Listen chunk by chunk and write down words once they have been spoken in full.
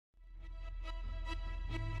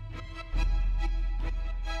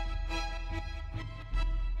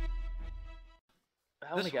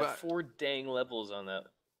I only got 4 dang levels on that.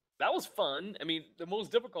 That was fun. I mean, the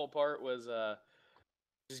most difficult part was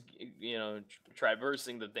just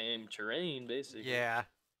traversing the damn terrain, basically. Yeah.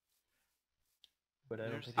 But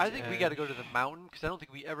I think we got to go to the mountain because I don't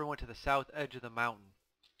think we ever went to the south edge of the mountain.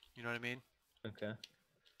 You know what I mean? Okay.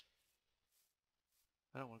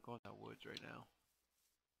 I don't want to go in that woods right now.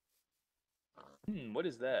 What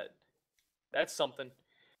is that? That's something.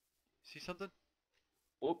 See something?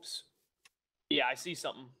 Whoops. Yeah, I see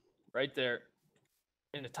something right there.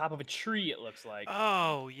 In the top of a tree, it looks like.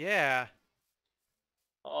 Oh, yeah.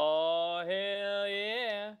 Oh, hell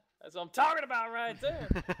yeah. That's what I'm talking about right there.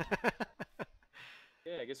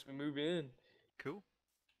 Yeah, I guess we move in. Cool.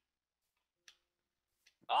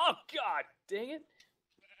 Oh, God dang it.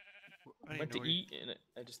 I went to eat, and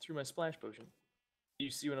I just threw my splash potion. Do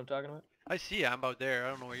you see what I'm talking about? I see it. I'm about there. I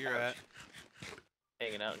don't know where you're at.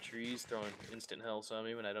 Hanging out in trees, throwing instant health on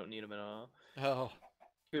me when I don't need them at all. Oh.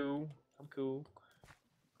 Cool. I'm cool.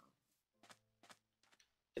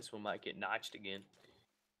 This one might get notched again.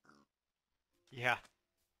 Yeah.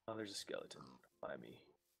 Oh, there's a skeleton by me.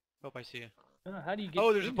 Oh, I see you. How do you get?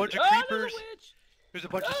 Oh, there's a bunch of creepers. There's a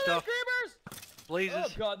bunch of stuff. Creepers! Blazes. Oh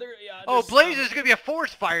God, there. Yeah. Oh, blazes is gonna be a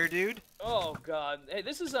forest fire, dude. Oh God. Hey,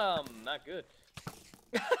 this is not good.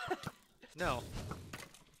 No.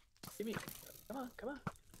 Give me. Come on, come on.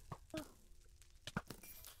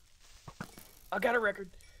 I got a record.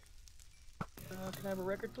 Can I have a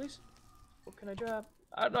record, please? What can I drop?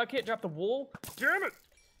 I don't know. I can't drop the wool. Damn it!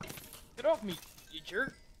 Get off me, you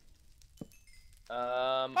jerk.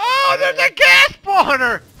 Oh, there's a gas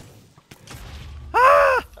spawner!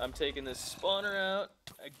 Ah! I'm taking this spawner out.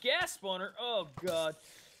 A gas spawner? Oh God.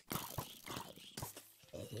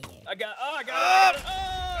 I got it.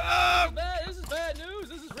 Oh, this is bad news.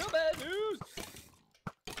 This is real bad news.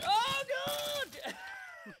 Oh God.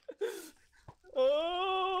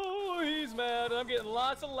 Oh, he's mad. I'm getting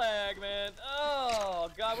lots of lag, man. Oh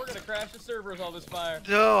God, we're gonna crash the server with all this fire.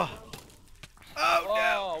 Oh.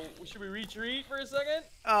 Oh, no. Should we retreat for a second?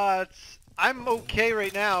 I'm okay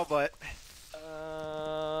right now, but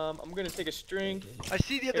I'm gonna take a string. I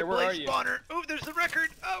see the other blaze spawner. Oh, there's the record.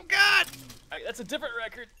 Oh God. That's a different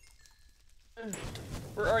record.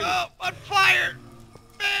 Where are you? Oh, on fire,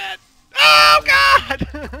 man. Oh God.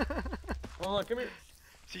 Hold on, come here.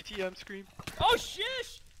 CTM scream. Oh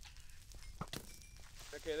shish.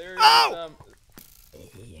 Okay, there. Oh.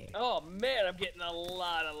 Oh man, I'm getting a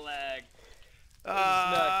lot of lag. This is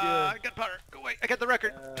not good. I got powder. Go away. I got the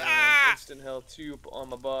record. Instant health 2 on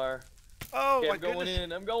my bar. Oh okay, my I'm going goodness.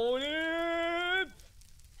 in. I'm going in.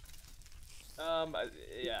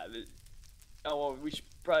 Yeah. Oh well, we should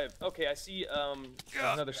probably. Okay, I see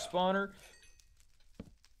another spawner.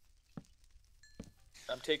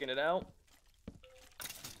 I'm taking it out.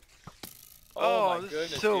 Oh my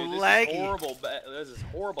goodness, so dude, this laggy. is horrible. This is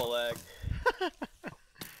horrible lag.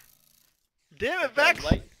 Damn it,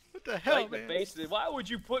 Vech. What the hell, man? Why would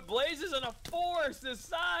you put blazes in a forest this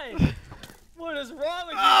size? What is wrong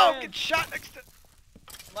with you, Oh, man? get shot next to...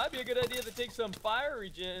 Might be a good idea to take some fire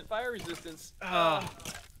resistance. Oh.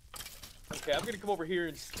 Okay, I'm gonna come over here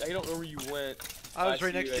and... I don't know where you went. I was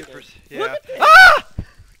right next to you first. Yeah. Look at this. Ah!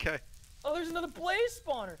 Okay. Oh, there's another blaze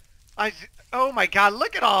spawner. Oh my God,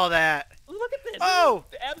 look at all that. Look at this. Oh!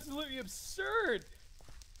 This is absolutely absurd.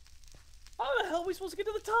 How the hell are we supposed to get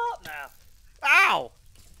to the top now? Ow!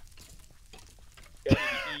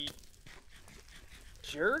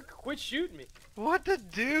 Jerk, quit shooting me. What the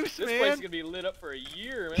deuce, man? This place is gonna be lit up for a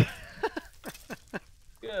year, man.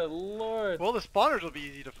 Good Lord. Well, the spawners will be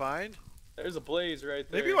easy to find. There's a blaze right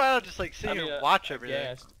there. Maybe I'll just like sit here and watch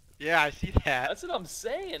everything. Yeah, I see that. That's what I'm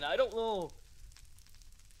saying. I don't know.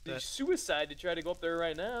 There's suicide to try to go up there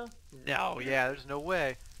right now. No, yeah, there's no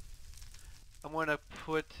way. I'm gonna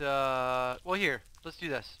put, well here, let's do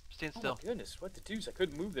this. Stand still. Oh my goodness, what the deuce? I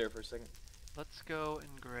couldn't move there for a second. Let's go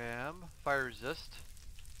and grab fire resist.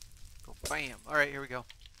 Go bam. Alright, here we go.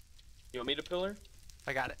 You want me to pillar?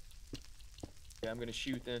 I got it. Yeah, I'm gonna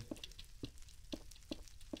shoot then.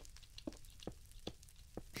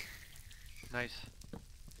 Nice.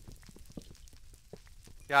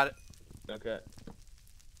 Got it. Okay.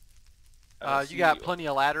 You got plenty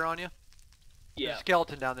of ladder on you? Yeah. There's a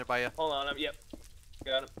skeleton down there by you. Hold on, yep.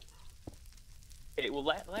 Got him. Hey, well,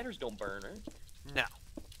 ladders don't burn, right? No.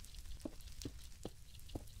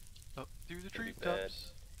 Up through the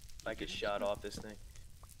treetops. I get shot off this thing.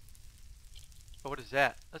 Oh, what is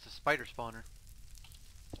that? That's a spider spawner.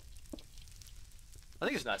 I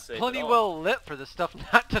think it's not safe plenty at all. well lit for this stuff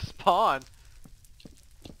not to spawn.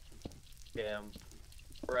 Yeah, I'm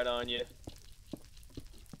right on you.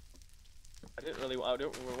 I don't really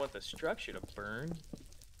want the structure to burn.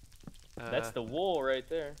 That's the wool right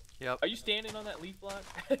there. Yep. Are you standing on that leaf block?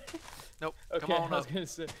 Nope. Okay, Come on I was up. gonna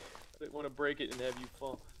say, I didn't want to break it and have you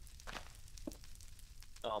fall.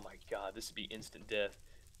 Oh my god, this would be instant death.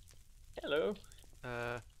 Hello.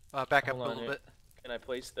 Back up Hold a on little here. bit. Can I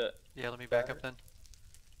place the... Yeah, let me back up then.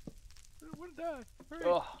 I don't want to die. Hurry.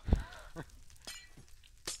 Oh. Can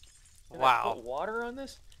I Wow. put water on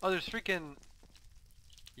this? Oh, there's freaking...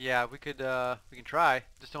 Yeah, we can try.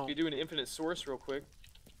 Just don't... You do an infinite source real quick.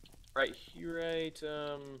 Right here, right,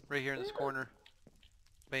 Right here in this corner.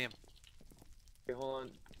 Bam. Okay, hold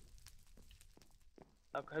on.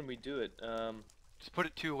 How can we do it? Just put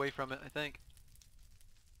it 2 away from it, I think.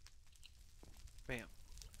 Bam.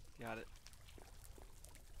 Got it.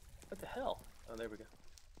 What the hell? Oh, there we go.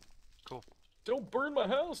 Cool. Don't burn my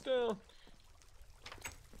house down!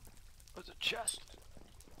 There's a chest.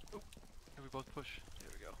 Oh, and we both push. There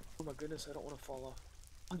we go. Oh my goodness, I don't want to fall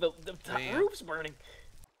off. The Bam. roof's burning!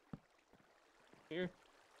 Here.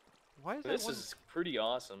 Why is that This one... is pretty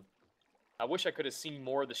awesome. I wish I could have seen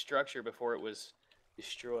more of the structure before it was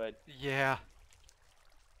destroyed. Yeah.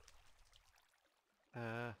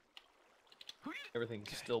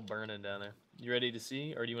 Everything's still burning down there. You ready to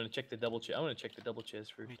see, or do you want to check the double chest? I want to check the double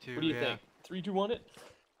chest first. Me too, What do you yeah. think? 3, 2, 1 it?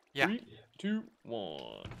 Yeah. 3, 2, 1.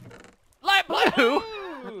 Light blue!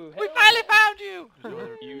 Ooh, We hell finally yeah. found you!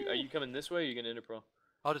 Are you coming this way, or are you gonna enter pro?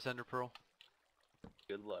 I'll just ender pearl.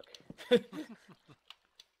 Good luck. Let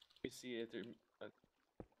me see if there.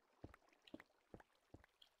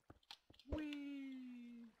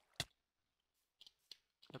 Whee!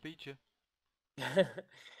 I beat you.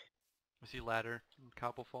 I see ladder and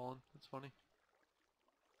cobble falling. That's funny.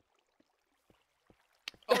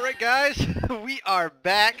 Alright guys, we are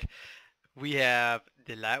back. We have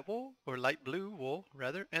the light wool, or light blue wool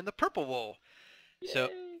rather, and the purple wool. So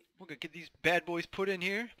Yay. we're gonna get these bad boys put in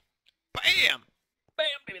here. Bam! Bam,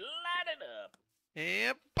 baby, light it up.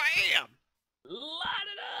 And bam! Light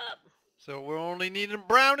it up. So we're only needing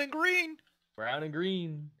brown and green. Brown and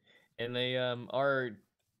green, and they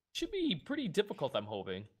should be pretty difficult. I'm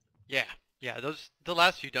hoping. Yeah, the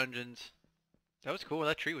last few dungeons. That was cool.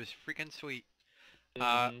 That tree was freaking sweet.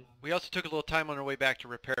 We also took a little time on our way back to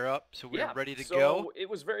repair up, so we were ready to go. It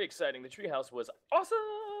was very exciting. The treehouse was awesome.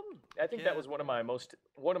 I think that was one of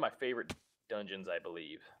my favorite dungeons, I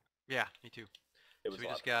believe. Yeah, me too. It was so we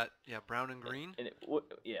just got brown and green. And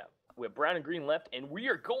we have brown and green left, and we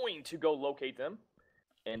are going to go locate them,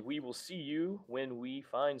 and we will see you when we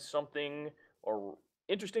find something or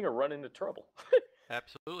interesting or run into trouble.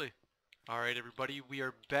 Absolutely. All right, everybody, we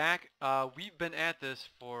are back. We've been at this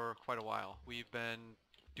for quite a while. We've been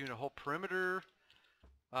doing a whole perimeter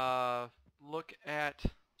look at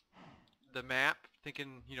the map,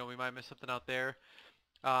 thinking, we might miss something out there.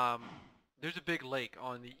 There's a big lake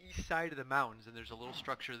on the east side of the mountains, and there's a little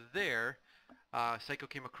structure there. Psycho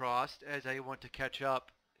came across. As I went to catch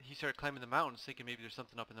up, he started climbing the mountains, thinking maybe there's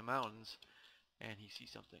something up in the mountains, and he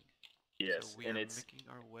sees something. Yes, so we are making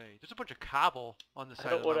our way. There's a bunch of cobble on the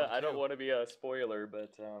side of the mountain. I don't want to be a spoiler,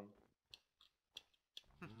 but you're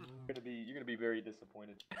gonna be very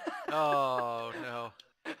disappointed. Oh no!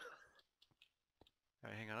 All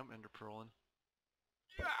right, hang on. I'm ender pearling.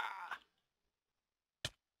 Yeah!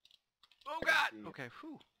 Oh God! Okay,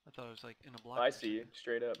 whew. I thought I was like in a block. I see you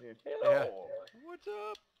straight up here. Hello. Yeah. What's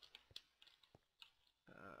up?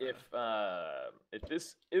 If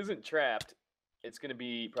this isn't trapped, it's gonna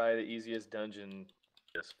be probably the easiest dungeon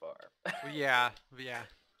this far. Well, yeah.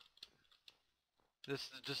 This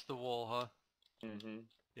is just the wool, huh? Mm-hmm.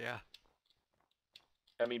 Yeah.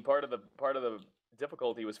 I mean, part of the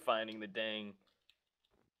difficulty was finding the dang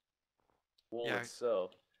wool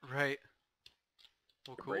itself. Right.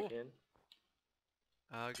 Well, cool. Break in.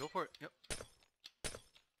 Go for it. Yep.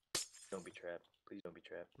 Don't be trapped. Please don't be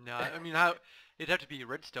trapped. No, I mean, it'd have to be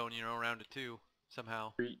redstone, around it too,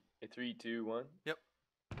 somehow. 3, 2, 1. Yep.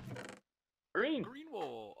 Green. Green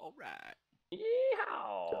wool. All right.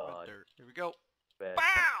 Yeehaw. Dirt. Here we go. Bad.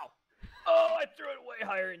 Bow! Oh, I threw it way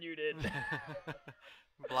higher than you did. I'm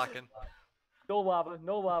blocking. No lava.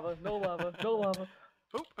 No lava. No lava. No lava.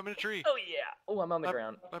 Oh, I'm in a tree. Oh yeah. Oh, I'm on the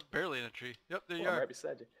ground. I'm barely in a tree. Yep, there you I'm are. right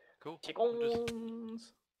beside you. Cool.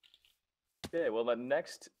 Chickens. Okay, well the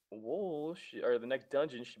next the next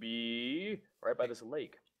dungeon should be right by this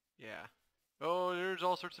lake. Yeah. Oh, there's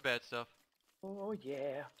all sorts of bad stuff. Oh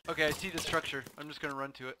yeah. Okay, I see the structure. I'm just gonna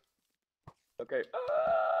run to it. Okay.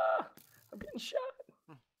 I'm getting shot.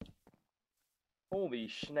 Holy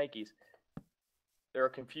shnikes. They're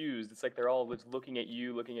confused. It's like they're all just looking at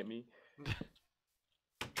you, looking at me.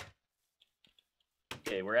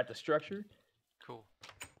 Okay, we're at the structure. Cool.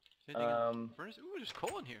 Anything in furnace? Ooh, there's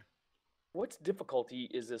coal in here. What's difficulty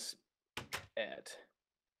is this at?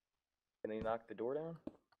 Can they knock the door down?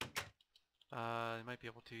 They might be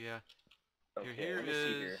able to, yeah. Okay, Here let me is...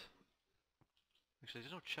 see here. Actually,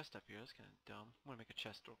 there's no chest up here. That's kind of dumb. I'm gonna make a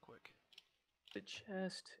chest real quick. The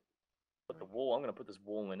chest. Put the wool. I'm gonna put this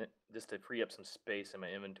wool in it just to free up some space in my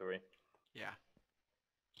inventory. Yeah.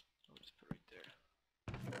 I'll just put it right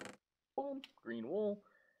there. Boom. Green wool.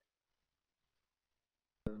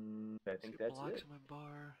 I think that's blocks it. on my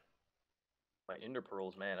bar. My ender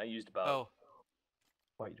pearls, man. I used about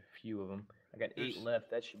quite a few of them. I got 8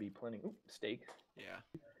 left. That should be plenty. Oop, steak. Yeah.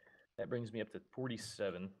 That brings me up to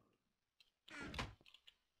 47.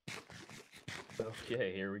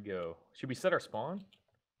 Okay, here we go. Should we set our spawn?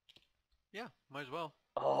 Yeah, might as well.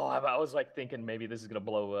 Oh, I was like thinking maybe this is gonna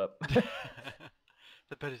blow up.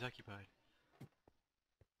 The bed is occupied.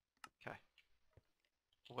 Okay.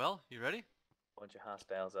 Well, you ready? Bunch of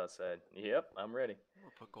hostiles outside. Yep, I'm ready. I'm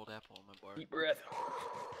gonna put gold apple on my bar. Deep breath.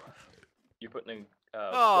 You're putting in.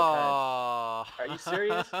 Oh. Are you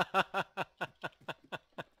serious? Are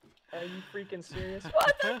you freaking serious?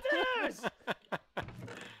 What the deuce?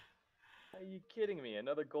 Are you kidding me?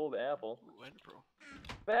 Another gold apple. Ooh, Ender Pearl.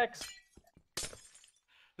 Vex.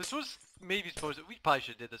 This was maybe supposed to, we probably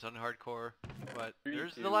should have did this on hardcore, but 3,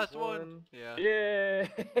 there's 2, the last 1. one. Yeah. Yeah.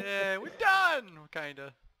 Yeah, we're done,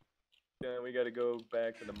 kinda. Yeah, we gotta go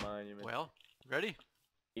back to the monument. Well, ready?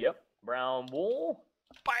 Yep. Brown wool.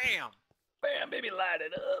 Bam! Bam, baby, light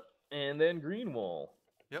it up. And then green wool.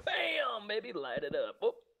 Yep. Bam, baby, light it up.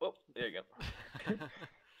 Oh, oh, there you go.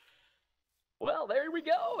 Well, there we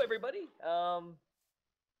go, everybody.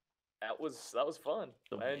 That was fun.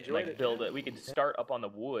 I enjoyed it. Build it. We could start up on the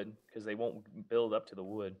wood because they won't build up to the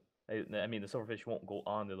wood. I mean, the silverfish won't go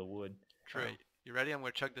onto the wood. True. You ready? I'm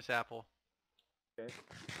gonna chug this apple. Okay.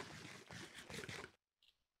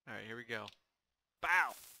 All right, here we go.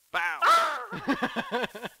 Bow! Bow! Ah!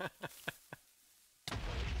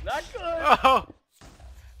 Not good. Oh!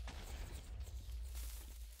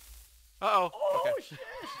 Uh-oh. Oh, Okay. shit.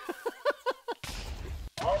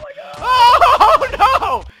 Oh, my God. Oh,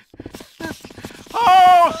 no! Oh,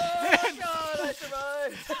 Oh, man. God, I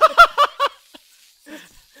survived.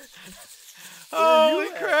 Holy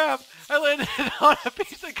crap! I landed on a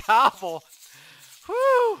piece of cobble. Whew!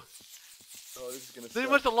 Oh, this is gonna They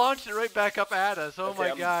suck. must have launched it right back up at us. Oh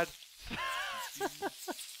Okay, my God.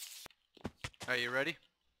 Are you ready?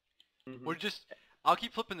 Mm-hmm. We're just... I'll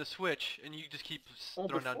keep flipping the switch, and you just keep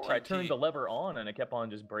throwing down TNT. I turned the lever on, and it kept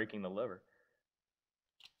on just breaking the lever.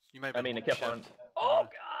 You might. I mean, it kept on. shift. Oh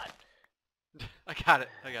God! I got it.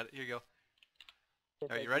 I got it. Here you go.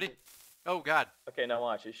 Are you ready? Oh God. Okay, now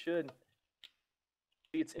watch. It should.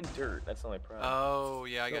 See, it's in dirt. That's the only problem. Oh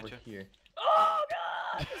yeah, I It's got over you. here. Oh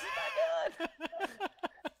God! This is not good.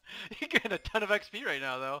 You're getting a ton of XP right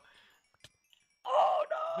now, though. Oh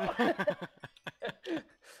no!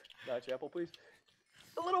 Notch apple, please.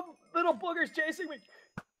 The little boogers chasing me.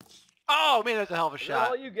 Oh man, that's a hell of a Is that shot.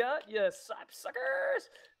 all you got? You sap suckers!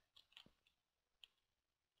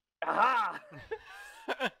 Aha!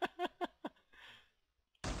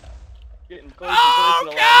 Getting close Oh and close to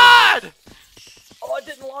the God! line. Oh, I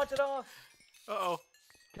didn't launch it off. Uh oh.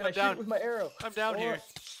 Can I shoot it with my arrow? I'm down Hold here. on.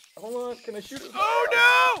 Hold on. Can I shoot it with my Oh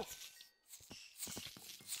arrow?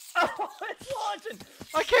 Oh, it's launching!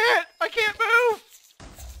 no! I can't move!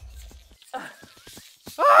 Ah!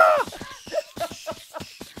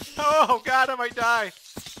 Oh God, I might die.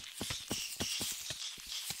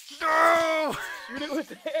 No! Shoot it with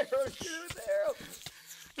the arrow! Shoot it with the arrow!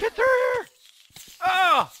 Get through here!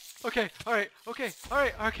 Oh! Okay, alright, okay,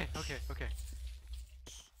 alright, okay.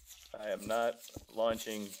 I am not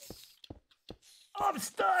launching. Oh, I'm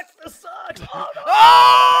stuck! This sucks! Oh no!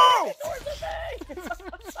 Oh!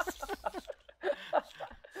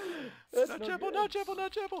 That's Not no Chapel, good. not Chapel,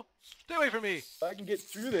 not Chapel! Stay away from me! If I can get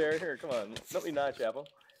through there, here, come on. Let me notch apple.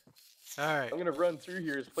 Alright. I'm gonna run through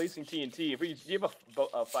here, is placing TNT. Do you have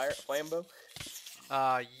a flame bow?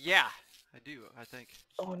 Yeah, I do, I think.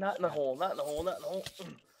 Oh, not in the hole, not in the hole, not in the hole.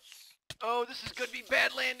 Oh, this is gonna be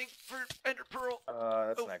bad landing for Ender Pearl.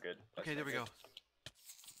 That's Oh. not good. That's Okay, there not we good.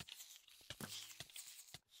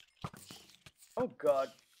 go. Oh God.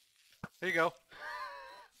 There you go.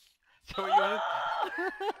 So what you wanted?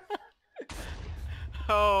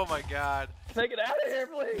 Oh my God. Take it out of here,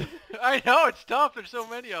 please. I know, it's tough. There's so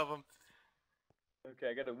many of them. Okay,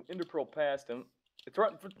 I got an ender pearl past him. The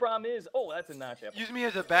problem is, oh, that's a notch apple. Use me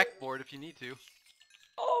as a backboard if you need to.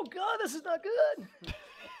 Oh God, this is not good.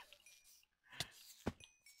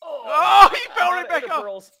 Oh, he fell I'm right out of back ender up.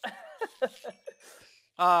 pearls.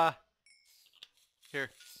 Here.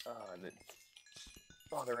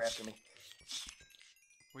 Oh, they're after me.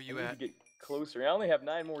 Where I you need at? to get closer. I only have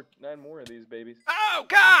nine more of these babies. Oh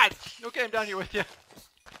God! Okay, I'm down here with you.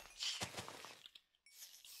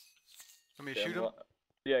 Want me to shoot him?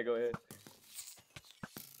 Yeah, go ahead.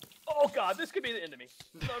 Oh God, this could be the end of me.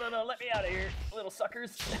 No, let me out of here, little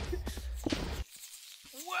suckers.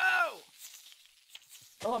 Whoa!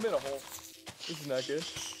 Oh, I'm in a hole. This is not good.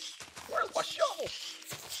 Where's my shovel?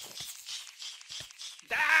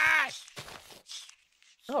 Die!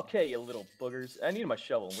 Okay, you little boogers. I need my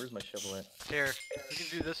shovel. Where's my shovel at? Here, we can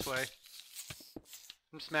do this way.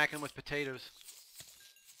 I'm smacking them with potatoes.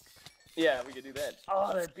 Yeah, we could do that.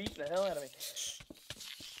 Oh, they're beating the hell out of me.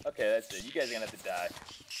 Okay, that's it. You guys are gonna have to die.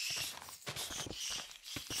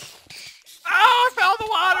 Oh, I fell in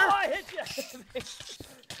the water! Oh, I hit you!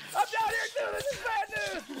 I'm down here too! This is bad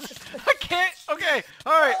news! I can't! Okay,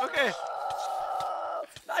 alright, okay.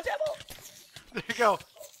 Not devil! There you go.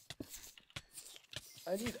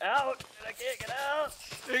 I need out, and I can't get out!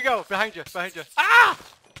 There you go, behind you, behind you. Ah!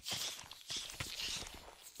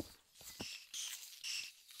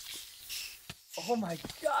 Oh my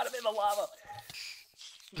God, I'm in the lava!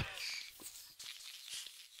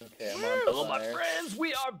 Okay, I'm on hello, my friends.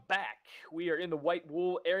 We are back. We are in the white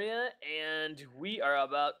wool area, and we are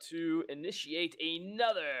about to initiate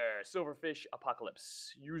another silverfish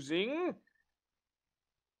apocalypse using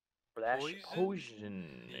flash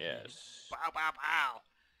potion. Yes. Pow, pow, pow.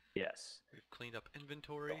 Yes. We've cleaned up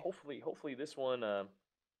inventory. So hopefully this one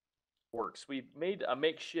works. We made a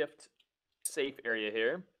makeshift safe area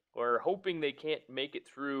here. We're hoping they can't make it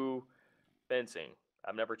through fencing.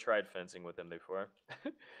 I've never tried fencing with them before.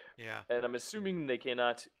 Yeah. And I'm assuming they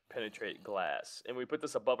cannot penetrate glass. And we put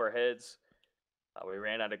this above our heads. We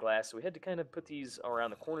ran out of glass, so we had to kind of put these around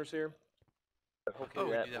the corners here. But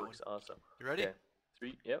hopefully that works awesome. You ready? Okay.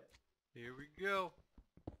 3, yep. Here we go.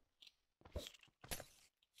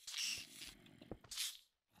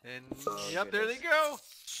 And yep, there they go.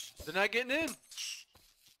 They're not getting in.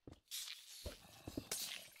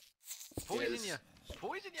 Poison ya.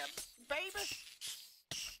 Poison ya, baby.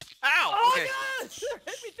 Ow! Oh okay. my God!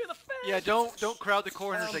 Hit me through the fence! Yeah, don't crowd the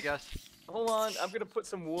corners, I guess. Hold on, I'm gonna put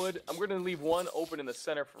some wood. I'm gonna leave one open in the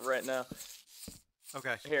center for right now.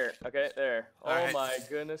 Okay. Here, okay, there. All oh right. my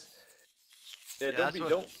goodness. Yeah,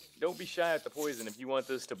 don't be shy at the poison if you want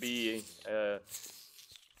this to be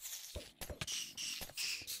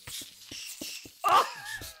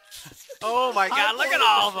Oh my God, look at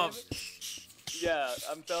all of them! Yeah,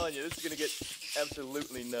 I'm telling you, this is gonna get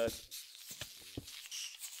absolutely nuts.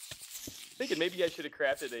 Thinking maybe I should have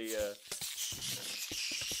crafted a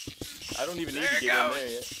I don't even need to get in there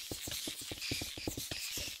yet.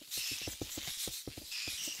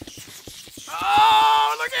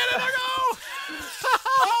 Oh, look at it, look!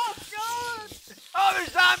 Oh God! Oh,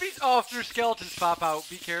 there's zombies! Oh, if there's skeletons pop out,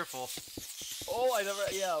 be careful. Oh,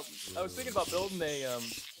 I was thinking about building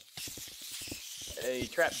a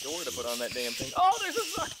trap door to put on that damn thing. Oh, there's a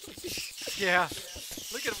zombie! Yeah,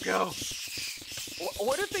 look at them go.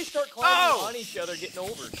 What if they start climbing on each other, getting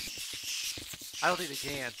over? I don't think they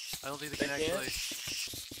can. I don't think they can actually.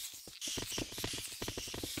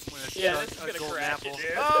 Yeah, this is gonna crash it,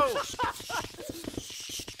 dude. Oh!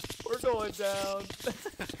 We're going down.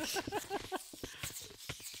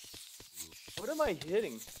 What am I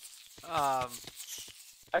hitting? I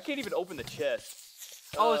can't even open the chest.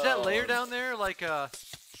 Oh, is that layer down there? Like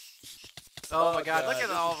Oh my God! Look at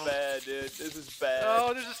all of them. This is bad, dude. This is bad.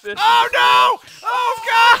 Oh, there's this. Oh no! Oh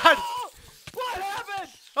God! What happened?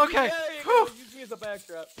 Okay. There you go. Use me as a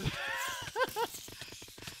backdrop.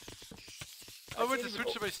 I went to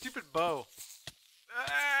switch to my stupid bow.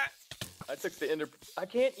 I took the ender. I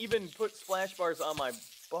can't even put splash bars on my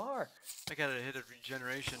bar. I gotta hit a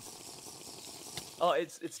regeneration. Oh,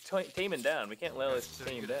 it's taming down. We can't let it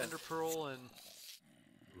tame down. Ender pearl and.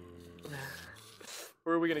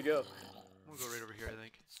 Where are we gonna go? We'll go right over here, I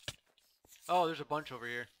think. Oh, there's a bunch over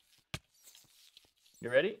here. You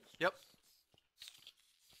ready? Yep.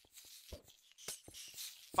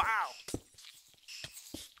 Wow!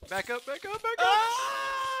 Back up, back up, back up!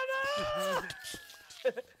 Oh,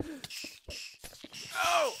 no!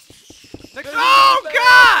 Oh! Next oh,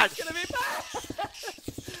 God! It's gonna be bad!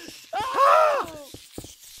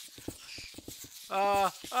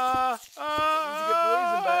 Oh! I need to get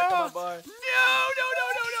poison back on my bar. No!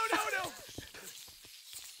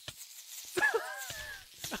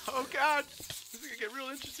 Oh God! This is gonna get real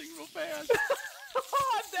interesting real fast.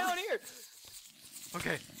 I'm down here.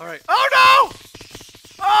 Okay, alright. Oh no!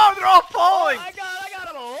 Oh, they're all falling! Oh, I got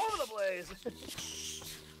them all over the place.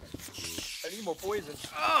 I need more poison.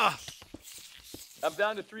 I'm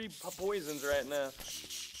down to 3 poisons right now.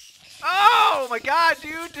 Oh my god,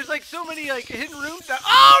 dude! There's like so many like hidden rooms that.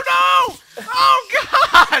 Oh no! Oh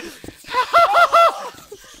god!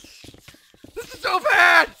 This is so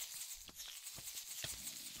bad!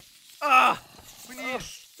 We need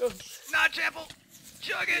not chapel.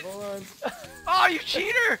 Chug it! Hold on. Oh, you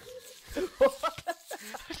cheater!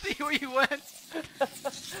 See where you went.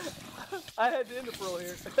 I had the ender pearl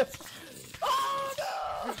here. Oh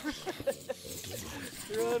no!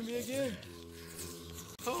 You're on me again.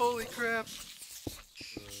 Holy crap!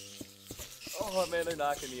 Oh man, they're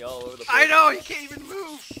knocking me all over the place. I know, you can't even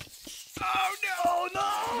move. Oh no! Oh no!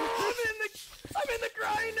 I'm in the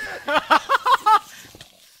grinder.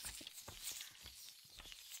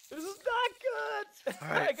 This is not good. All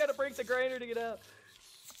right. I gotta break the grinder to get out.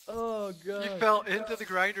 Oh god. You fell into the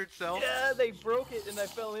grinder itself? Yeah, they broke it and I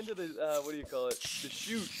fell into the what do you call it? The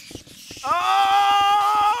chute.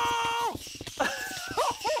 Oh!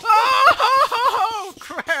 Oh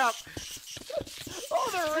crap! Oh,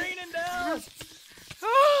 they're raining down.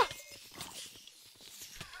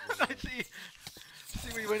 I see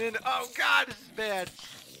we went in. Oh god, this is bad.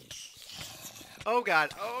 Oh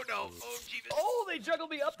god. Oh no. Oh jeebus. Oh, they juggled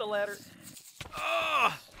me up the ladder.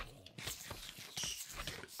 Oh!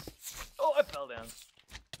 Oh, I fell down.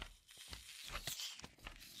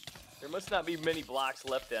 There must not be many blocks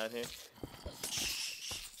left down here.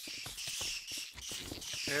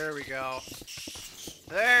 There we go.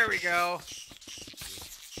 There we go.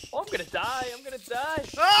 Oh, I'm gonna die. I'm gonna die.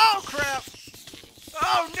 Oh crap!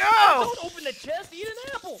 Oh no! Don't open the chest. Eat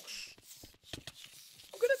an apple.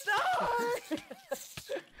 I'm gonna die.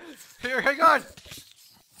 Here, hang on.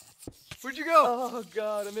 Where'd you go? Oh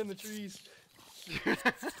god, I'm in the trees.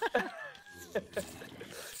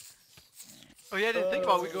 Oh yeah, I didn't think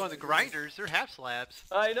about we go on the grinders. They're half slabs.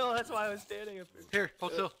 I know, that's why I was standing up here. Here,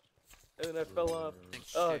 hold still. And then I fell off.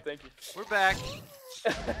 Oh, Okay. thank you. We're back.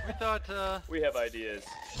 We thought, We have ideas.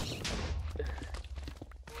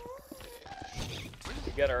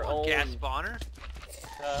 We got our own gas spawner.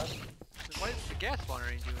 Why is the gas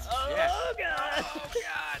spawner ain't doing Oh gas? god! Oh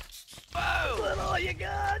god! Whoa! That's all you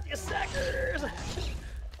got, you suckers!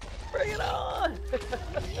 Bring it on!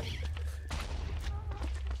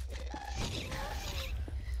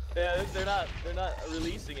 Yeah, they're not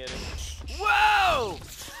releasing any. Whoa!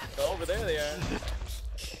 Oh, over there they are.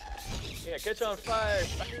 Yeah, catch on fire,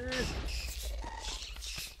 suckers!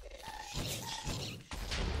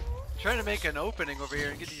 Trying to make an opening over here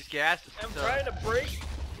and get these gases. I'm trying to break.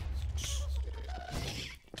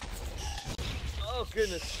 Oh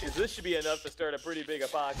goodness, 'cause this should be enough to start a pretty big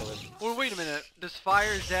apocalypse. Well, wait a minute. This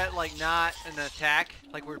fire, is that like not an attack,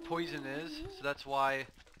 like where poison is? So that's why.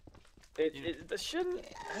 It shouldn't.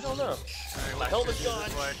 I don't know. Alright, My helmet's gone.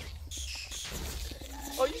 this way.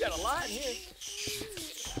 Oh, you got a lot in here.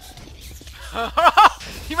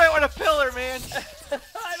 You might want a pillar, man. I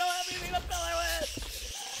don't have anything to fill it with.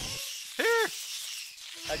 Here.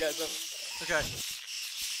 I got some. Okay.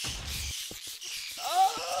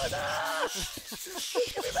 Oh no!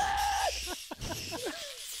 Give me back!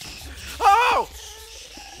 Oh!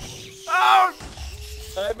 Oh!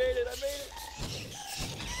 I made it! I made it!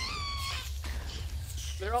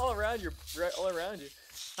 They're all around you. All around you.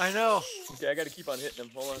 I know. Okay, I got to keep on hitting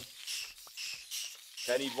them. Hold on.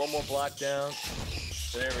 I need one more block down.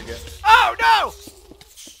 There we go. Oh no!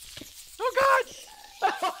 Oh god!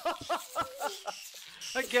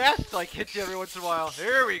 That gas like hits you every once in a while.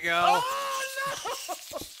 Here we go. Oh no!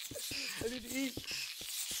 I need to eat.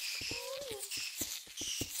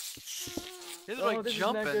 This is Oh, like this is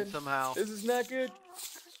not jumping good. somehow. This is not good.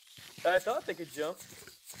 I thought they could jump.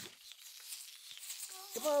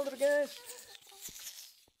 Come on, little guys.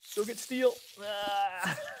 Go get steel.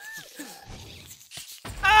 Ah!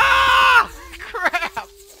 Ah! Crap!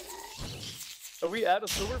 Are we out of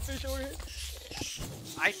silverfish over here?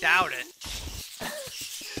 I doubt it.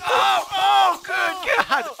 Oh! Oh! Good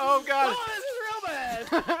God! Oh God! Oh, this is real bad.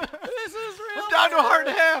 This is real I'm down to a heart and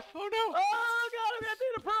a bad. half. Oh no! Oh god, I'm gonna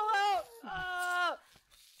take the pearl out!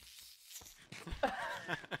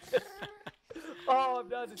 Oh, I'm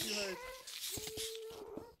down to 2 hearts.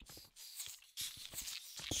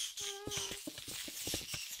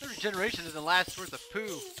 The regeneration doesn't last worth of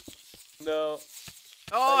poo. No.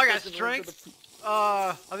 Oh, I got doesn't work for strength.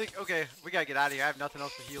 I think, okay, we gotta get out of here. I have nothing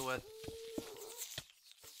else to heal with.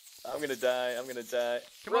 I'm gonna die. I'm gonna die.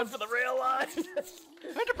 Come Run on. for the rail line.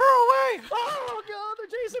 Had to pearl away! Oh god, they're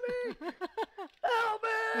chasing me. Help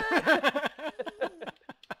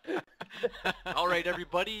me! Alright,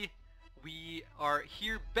 everybody. We are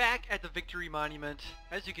here back at the Victory Monument.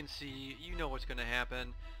 As you can see, you know what's gonna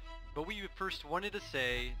happen. But we first wanted to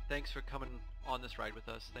say thanks for coming on this ride with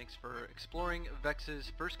us. Thanks for exploring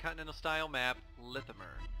Vex's first continental style map,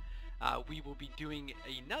 Lethamyr. We will be doing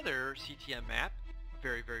another CTM map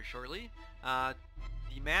very, very shortly.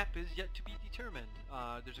 The map is yet to be determined.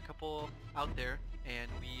 There's a couple out there, and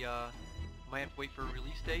we might have to wait for a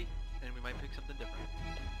release date, and we might pick something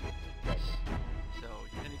different. So,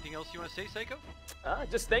 anything else you want to say, Psycho?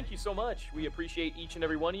 Just thank you so much. We appreciate each and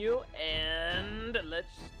every one of you, and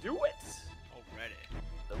let's do it. Alrighty.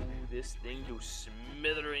 Blow this thing to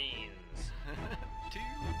smithereens. 2,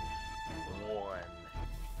 1.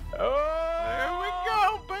 Oh, there we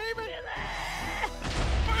go, baby!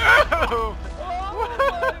 Oh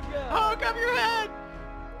my God! Oh, come your head!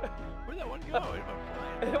 Where'd that one go? It went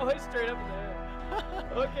flying. It went straight up in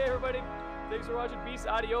there. Okay, everybody. Thanks for watching. Peace,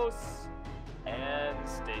 adios, and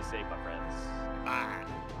stay safe, my friends. Bye.